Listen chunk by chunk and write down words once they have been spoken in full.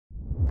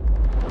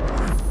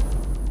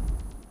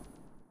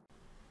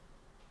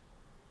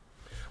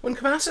When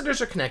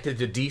capacitors are connected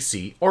to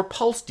DC or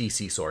pulse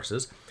DC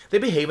sources, they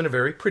behave in a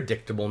very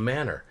predictable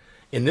manner.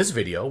 In this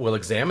video, we'll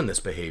examine this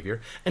behavior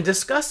and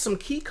discuss some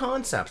key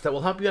concepts that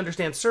will help you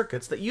understand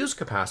circuits that use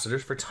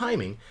capacitors for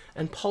timing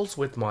and pulse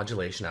width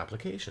modulation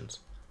applications.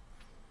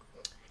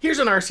 Here's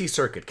an RC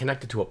circuit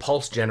connected to a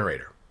pulse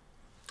generator.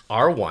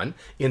 R1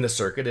 in the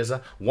circuit is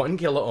a 1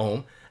 kilo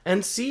ohm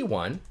and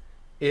C1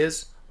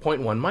 is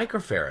 0.1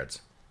 microfarads.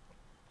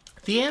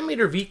 The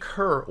ammeter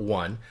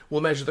VCUR1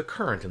 will measure the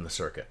current in the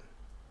circuit.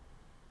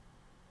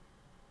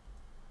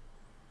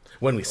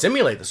 When we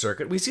simulate the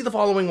circuit, we see the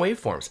following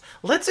waveforms.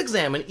 Let's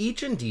examine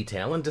each in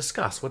detail and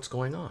discuss what's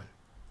going on.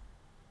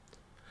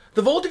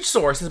 The voltage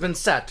source has been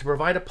set to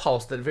provide a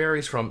pulse that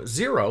varies from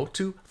 0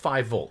 to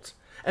 5 volts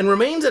and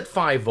remains at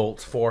 5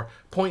 volts for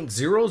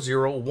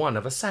 0.001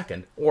 of a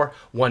second, or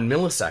 1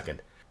 millisecond.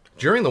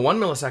 During the 1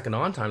 millisecond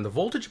on time, the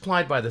voltage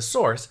applied by the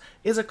source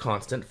is a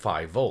constant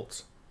 5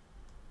 volts.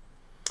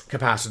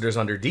 Capacitors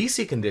under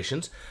DC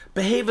conditions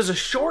behave as a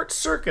short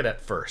circuit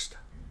at first.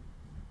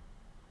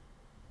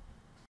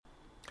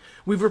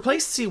 We've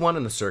replaced C1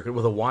 in the circuit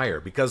with a wire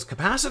because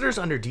capacitors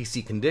under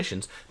DC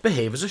conditions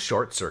behave as a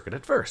short circuit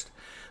at first.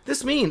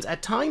 This means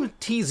at time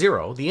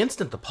t0, the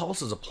instant the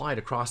pulse is applied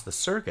across the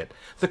circuit,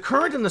 the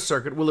current in the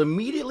circuit will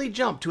immediately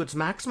jump to its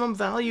maximum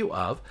value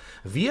of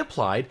V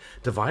applied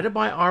divided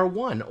by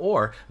R1,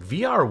 or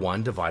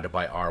VR1 divided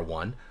by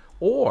R1,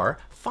 or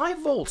 5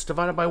 volts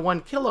divided by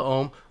 1 kilo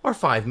ohm, or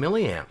 5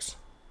 milliamps.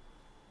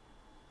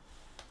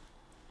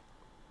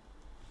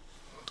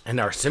 And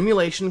our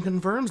simulation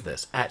confirms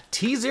this. At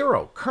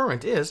T0,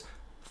 current is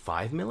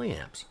 5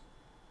 milliamps.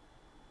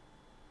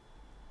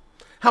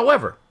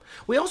 However,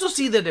 we also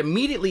see that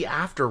immediately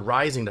after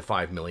rising to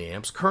 5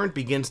 milliamps, current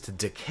begins to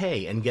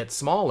decay and get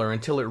smaller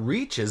until it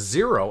reaches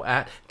 0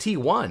 at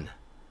T1.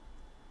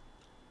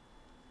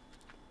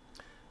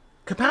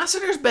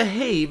 Capacitors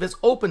behave as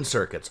open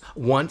circuits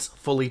once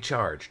fully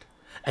charged.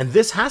 And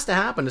this has to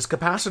happen as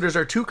capacitors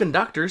are two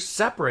conductors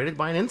separated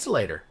by an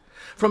insulator.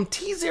 From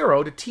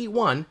T0 to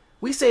T1,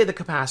 we say the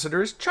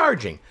capacitor is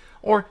charging,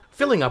 or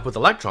filling up with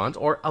electrons,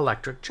 or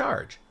electric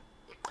charge.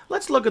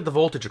 Let's look at the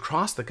voltage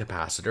across the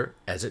capacitor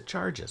as it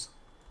charges.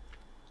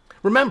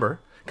 Remember,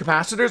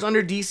 capacitors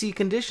under DC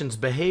conditions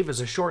behave as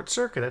a short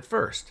circuit at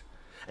first.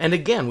 And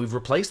again, we've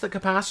replaced the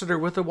capacitor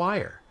with a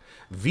wire.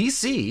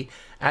 VC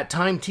at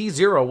time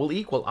T0 will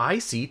equal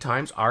IC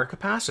times our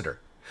capacitor.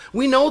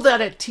 We know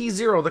that at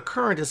T0 the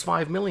current is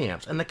 5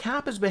 milliamps, and the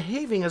cap is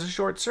behaving as a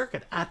short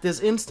circuit at this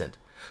instant.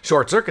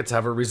 Short circuits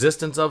have a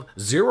resistance of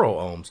 0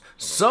 ohms,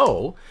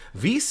 so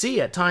VC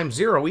at time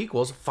 0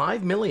 equals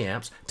 5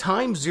 milliamps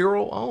times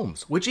 0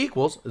 ohms, which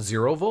equals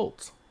 0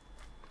 volts.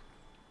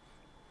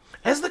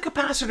 As the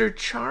capacitor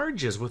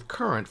charges with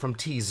current from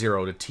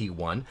T0 to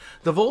T1,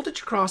 the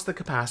voltage across the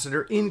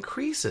capacitor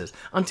increases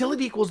until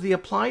it equals the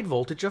applied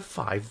voltage of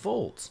 5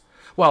 volts.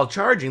 While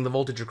charging, the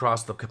voltage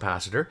across the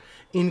capacitor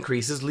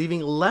increases,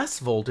 leaving less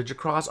voltage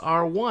across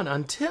R1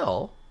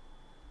 until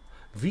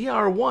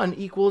VR1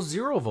 equals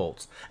 0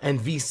 volts, and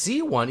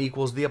VC1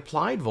 equals the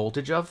applied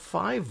voltage of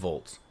 5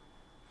 volts.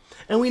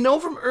 And we know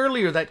from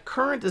earlier that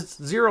current is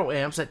 0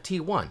 amps at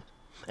T1.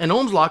 And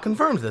Ohm's law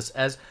confirms this,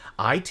 as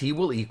IT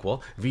will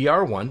equal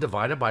VR1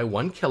 divided by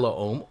 1 kilo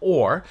ohm,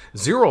 or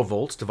 0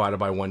 volts divided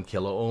by 1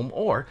 kilo ohm,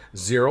 or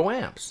 0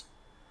 amps.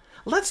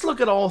 Let's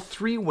look at all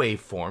three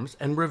waveforms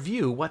and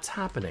review what's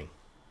happening.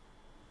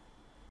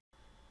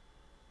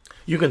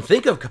 You can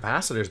think of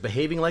capacitors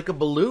behaving like a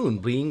balloon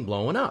being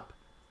blown up.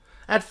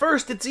 At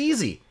first, it's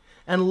easy,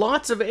 and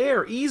lots of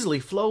air easily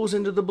flows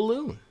into the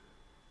balloon.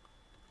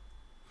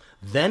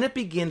 Then it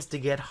begins to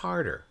get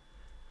harder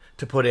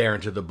to put air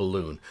into the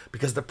balloon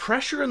because the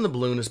pressure in the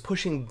balloon is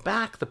pushing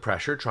back the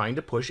pressure trying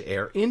to push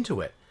air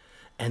into it.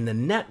 And the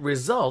net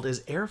result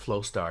is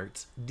airflow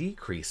starts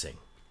decreasing.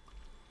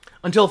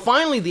 Until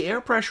finally the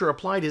air pressure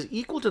applied is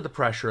equal to the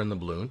pressure in the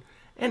balloon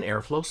and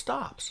airflow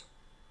stops.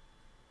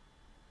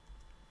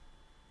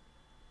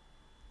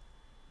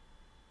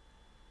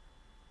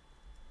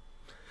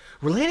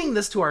 Relating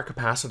this to our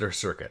capacitor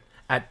circuit,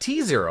 at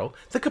T0,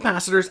 the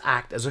capacitors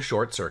act as a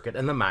short circuit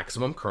and the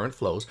maximum current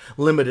flows,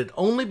 limited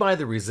only by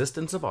the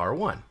resistance of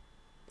R1.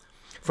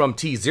 From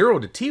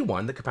T0 to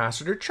T1, the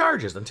capacitor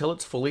charges until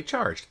it's fully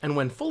charged, and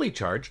when fully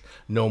charged,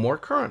 no more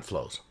current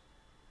flows.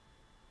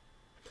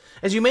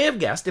 As you may have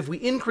guessed, if we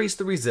increase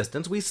the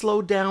resistance, we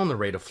slow down the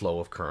rate of flow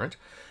of current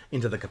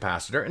into the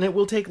capacitor, and it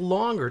will take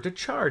longer to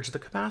charge the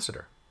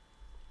capacitor.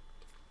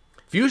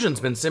 Fusion's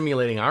been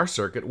simulating our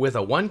circuit with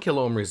a 1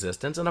 kilo ohm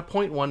resistance and a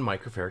 0.1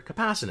 microfarad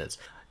capacitance.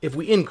 If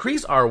we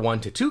increase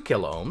R1 to 2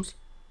 kilo ohms,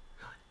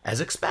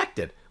 as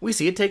expected, we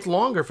see it takes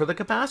longer for the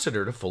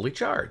capacitor to fully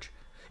charge.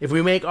 If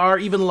we make R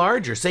even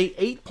larger, say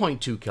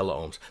 8.2 kilo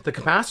ohms, the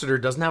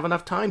capacitor doesn't have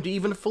enough time to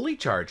even fully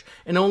charge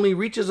and only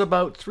reaches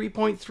about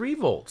 3.3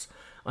 volts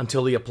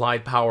until the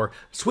applied power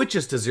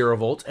switches to 0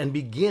 volts and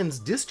begins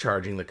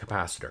discharging the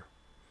capacitor.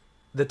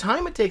 The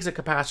time it takes a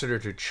capacitor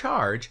to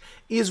charge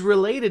is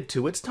related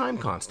to its time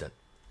constant.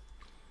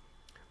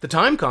 The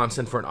time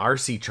constant for an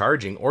RC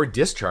charging or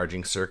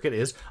discharging circuit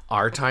is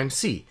R times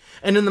C,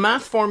 and in the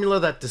math formula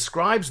that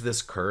describes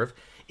this curve,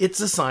 it's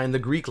assigned the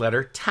Greek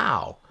letter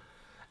tau.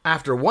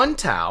 After 1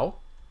 tau,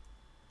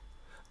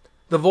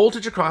 the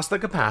voltage across the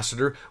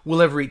capacitor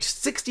will have reached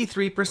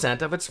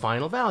 63% of its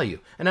final value,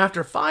 and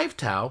after 5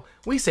 tau,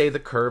 we say the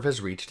curve has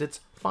reached its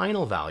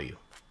final value.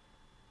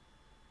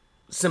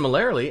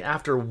 Similarly,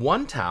 after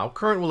 1 tau,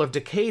 current will have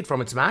decayed from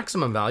its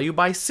maximum value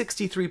by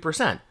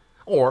 63%.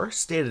 Or,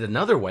 stated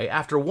another way,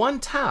 after 1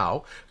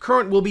 tau,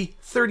 current will be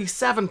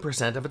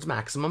 37% of its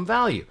maximum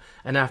value,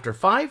 and after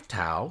 5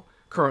 tau,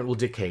 current will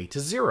decay to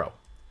 0.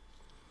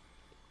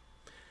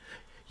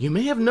 You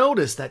may have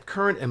noticed that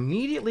current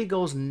immediately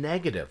goes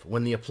negative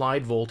when the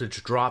applied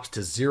voltage drops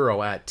to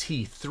 0 at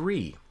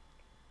T3.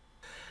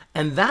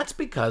 And that's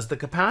because the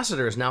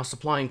capacitor is now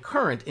supplying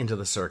current into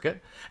the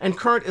circuit, and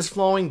current is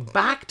flowing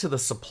back to the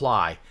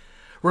supply.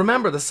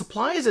 Remember, the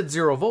supply is at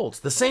 0 volts,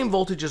 the same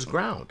voltage as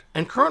ground,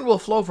 and current will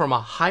flow from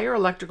a higher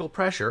electrical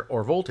pressure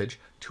or voltage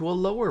to a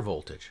lower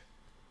voltage.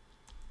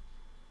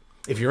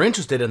 If you're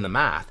interested in the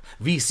math,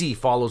 VC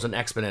follows an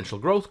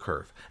exponential growth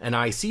curve, and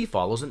IC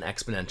follows an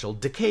exponential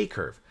decay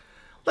curve.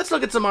 Let's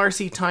look at some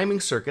RC timing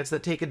circuits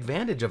that take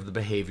advantage of the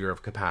behavior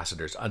of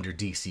capacitors under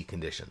DC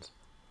conditions.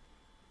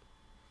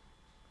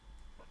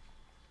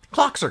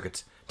 Clock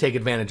circuits take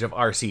advantage of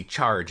RC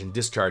charge and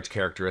discharge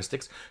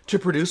characteristics to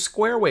produce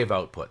square wave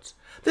outputs.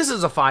 This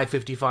is a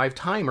 555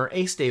 timer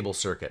astable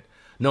circuit.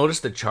 Notice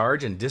the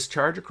charge and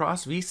discharge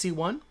across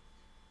VC1?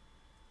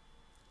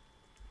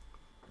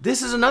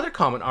 This is another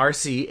common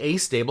RC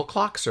astable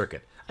clock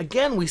circuit.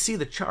 Again, we see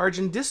the charge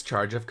and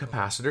discharge of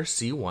capacitor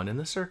C1 in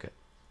the circuit.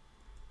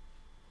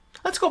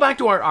 Let's go back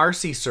to our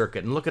RC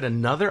circuit and look at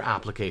another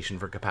application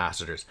for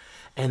capacitors,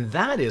 and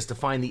that is to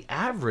find the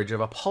average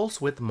of a pulse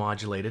width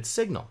modulated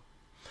signal.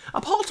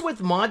 A pulse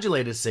width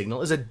modulated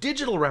signal is a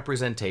digital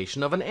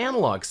representation of an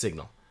analog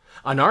signal.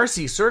 An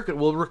RC circuit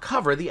will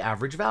recover the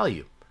average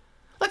value.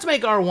 Let's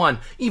make R1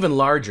 even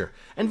larger,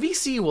 and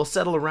VC will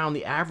settle around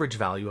the average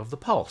value of the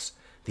pulse.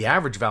 The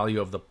average value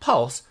of the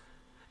pulse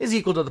is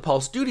equal to the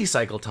pulse duty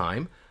cycle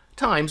time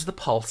times the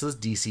pulse's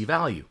DC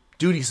value.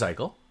 Duty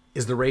cycle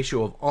is the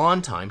ratio of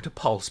on time to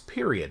pulse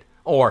period,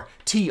 or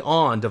T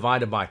on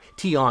divided by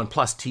T on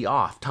plus T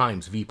off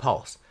times V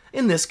pulse.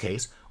 In this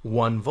case,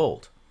 1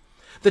 volt.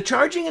 The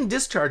charging and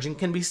discharging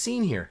can be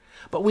seen here,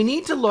 but we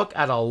need to look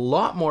at a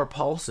lot more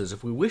pulses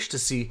if we wish to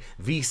see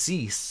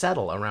VC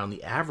settle around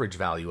the average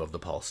value of the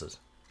pulses.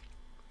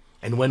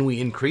 And when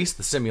we increase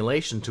the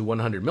simulation to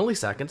 100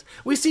 milliseconds,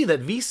 we see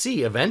that VC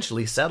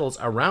eventually settles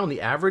around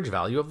the average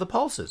value of the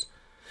pulses.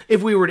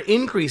 If we were to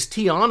increase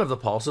T on of the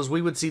pulses,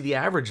 we would see the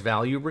average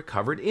value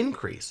recovered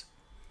increase.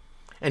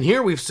 And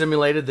here we've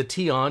simulated the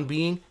T on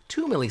being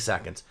 2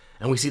 milliseconds,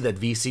 and we see that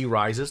VC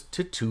rises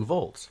to 2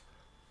 volts.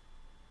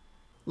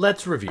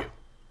 Let's review.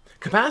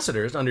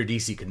 Capacitors under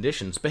DC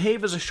conditions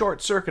behave as a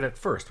short circuit at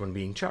first when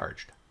being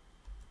charged,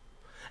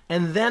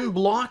 and then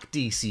block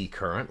DC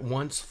current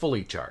once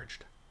fully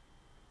charged.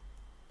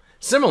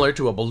 Similar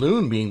to a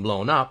balloon being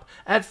blown up,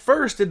 at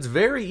first it's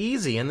very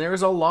easy and there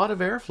is a lot of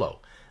airflow.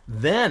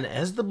 Then,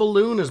 as the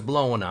balloon is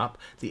blowing up,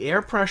 the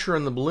air pressure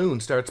in the balloon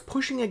starts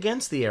pushing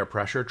against the air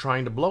pressure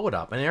trying to blow it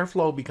up, and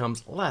airflow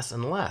becomes less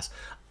and less,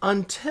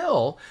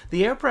 until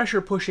the air pressure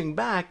pushing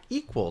back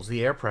equals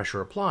the air pressure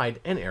applied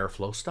and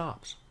airflow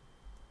stops.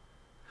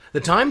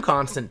 The time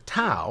constant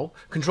tau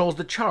controls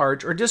the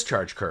charge or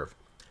discharge curve.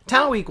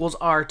 Tau equals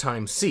R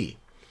times C.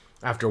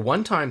 After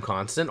 1 time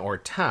constant, or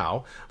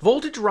tau,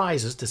 voltage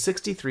rises to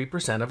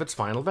 63% of its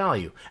final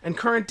value, and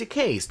current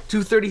decays to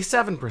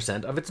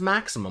 37% of its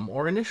maximum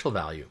or initial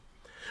value.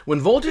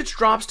 When voltage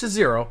drops to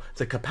 0,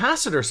 the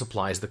capacitor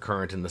supplies the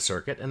current in the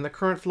circuit, and the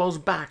current flows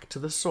back to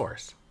the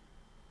source.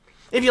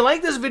 If you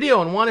like this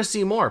video and want to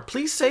see more,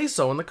 please say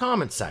so in the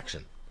comments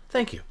section.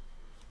 Thank you.